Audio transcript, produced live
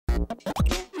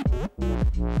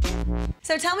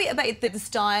So tell me about the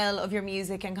style of your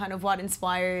music and kind of what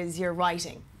inspires your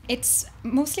writing. It's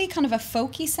mostly kind of a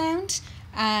folky sound,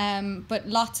 but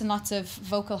lots and lots of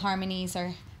vocal harmonies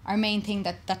are our main thing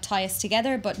that tie us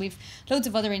together. But we've loads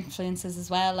of other influences as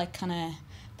well, like kind of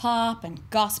pop and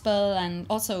gospel and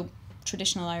also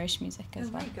traditional Irish music as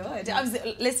well. Very good. I was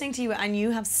listening to you and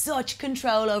you have such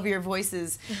control over your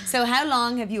voices. So how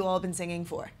long have you all been singing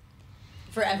for?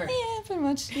 Forever? Yeah, pretty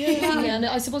much. Yeah, and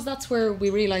I suppose that's where we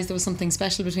realised there was something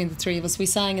special between the three of us. We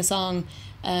sang a song,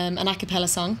 an a cappella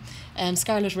song,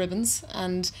 Scarlet Ribbons,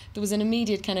 and there was an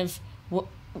immediate kind of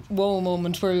whoa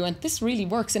moment where we went, this really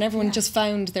works, and everyone just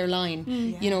found their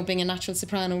line. You know, being a natural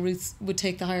soprano, Ruth would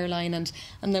take the higher line, and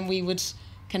then we would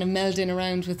kind of meld in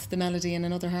around with the melody and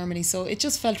another harmony, so it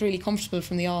just felt really comfortable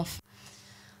from the off.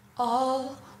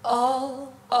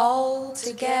 All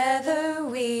together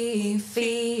we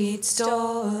feed,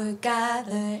 store,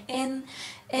 gather in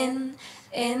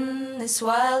this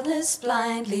wildness,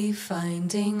 blindly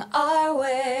finding our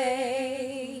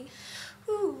way.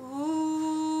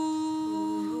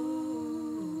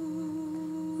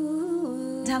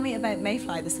 Tell me about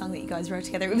Mayfly, the song that you guys wrote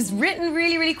together. It was written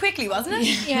really, really quickly, wasn't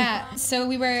it? Yeah, so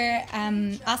we were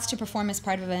asked to perform as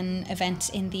part of an event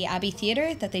in the Abbey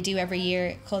Theatre that they do every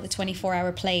year called the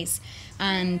 24-hour plays.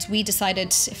 And we decided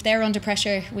if they're under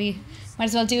pressure, we might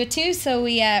as well do it too. So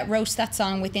we wrote that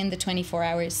song within the 24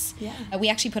 hours. Yeah. We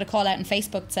actually put a call out on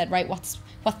Facebook that said, right, what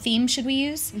theme should we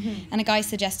use? And a guy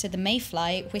suggested the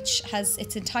Mayfly, which has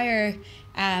its entire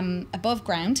above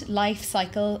ground life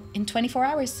cycle in 24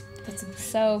 hours.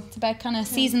 So it's about kind of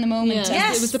seizing the moment. Yeah,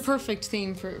 yes. It was the perfect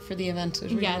theme for the event. It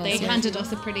really was. They handed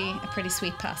us a pretty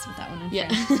sweet pass with that one. Yeah.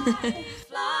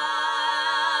 Fly.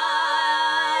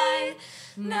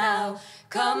 Now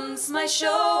comes my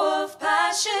show of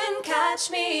passion.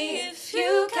 Catch me if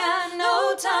you can.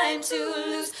 No time to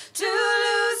lose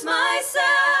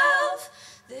myself.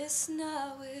 This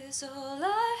now is all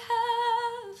I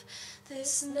have.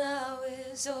 This now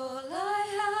is all I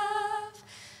have.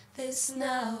 This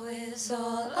now is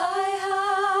all I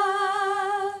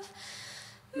have.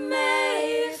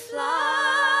 Mayfly.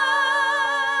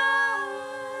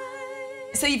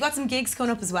 So you've got some gigs coming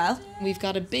up as well? We've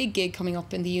got a big gig coming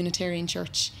up in the Unitarian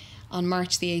Church on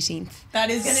March the 18th. That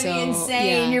is going to be insane.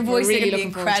 Yeah, your voice really is going to be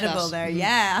incredible there.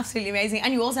 Yeah, absolutely amazing.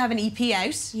 And you also have an EP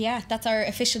out. Yeah, that's our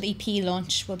official EP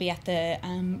launch. Will be at the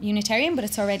Unitarian, but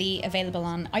it's already available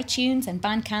on iTunes and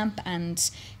Bandcamp and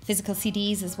physical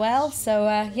CDs as well. So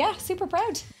yeah, super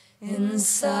proud.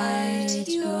 Inside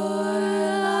your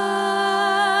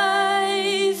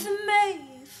life may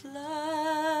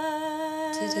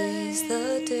fly. Today's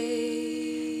the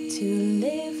day to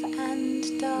live.